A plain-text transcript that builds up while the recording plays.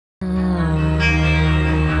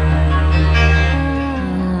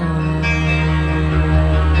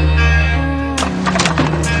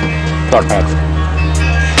Start patch.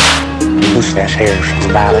 Loose ass hairs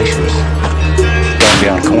and violations. Going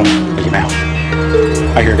beyond the corner of your mouth.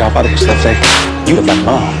 I hear Godfather himself say, you look like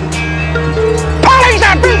Mom. Police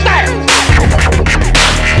on Tuesday!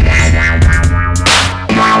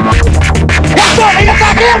 Guess what? He looks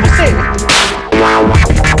like Elvis!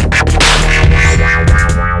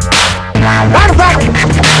 Right in front of me!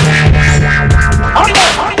 On the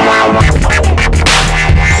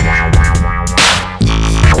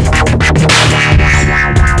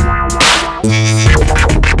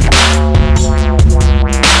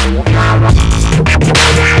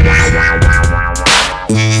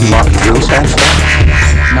You walking through this fast?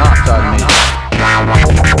 No, I'm talking to me.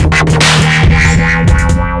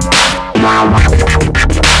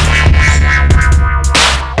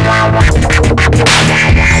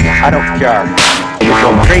 I don't care.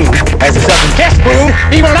 Your Marine has his up in chest wound.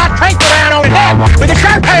 He will not take around on the deck with the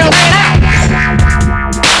shirt tail laying out.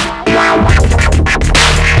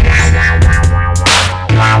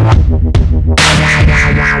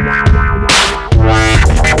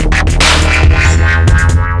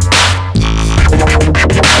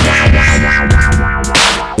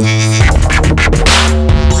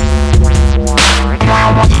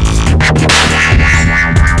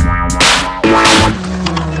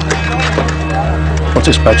 What's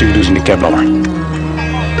this patch you can do in the Kevlar?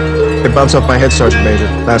 It bounced off my head, Sergeant Major,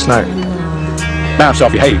 last night. Bounced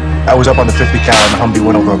off your head? I was up on the 50 cal and the Humvee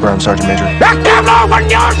went over a berm, Sergeant Major. That Kevlar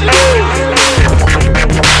wasn't yours, Lou!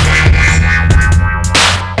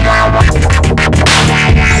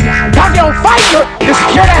 Because you don't fight to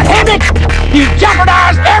secure that hammock, you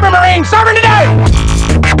jeopardize every Marine serving today!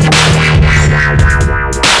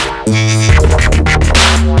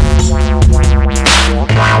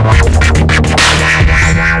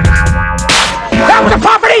 That was the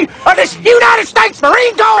property of this United States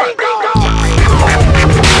Marine Corps!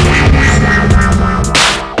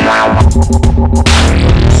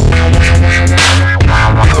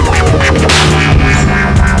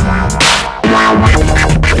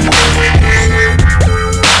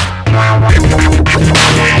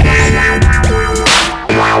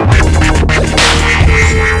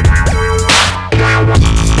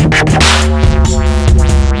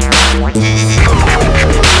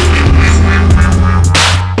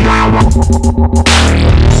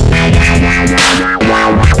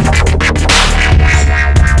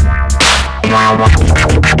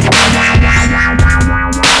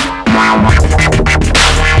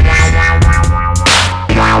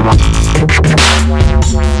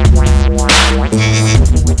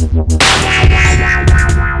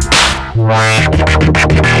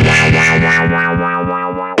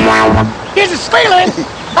 He's squealing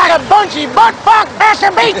like a bunchy butt-fuck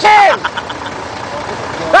SMB-10!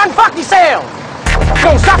 Unfuck yourself!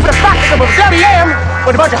 Gonna suffer the baptism of WM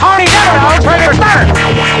with a bunch of horny devil dogs ready to start!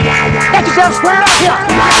 Get yourself squared up here!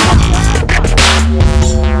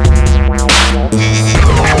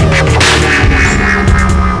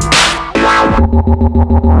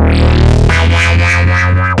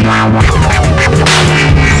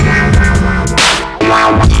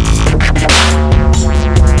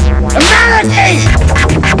 American!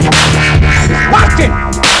 Watching!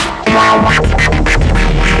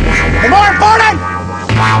 And more important,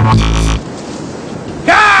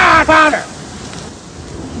 Godfather!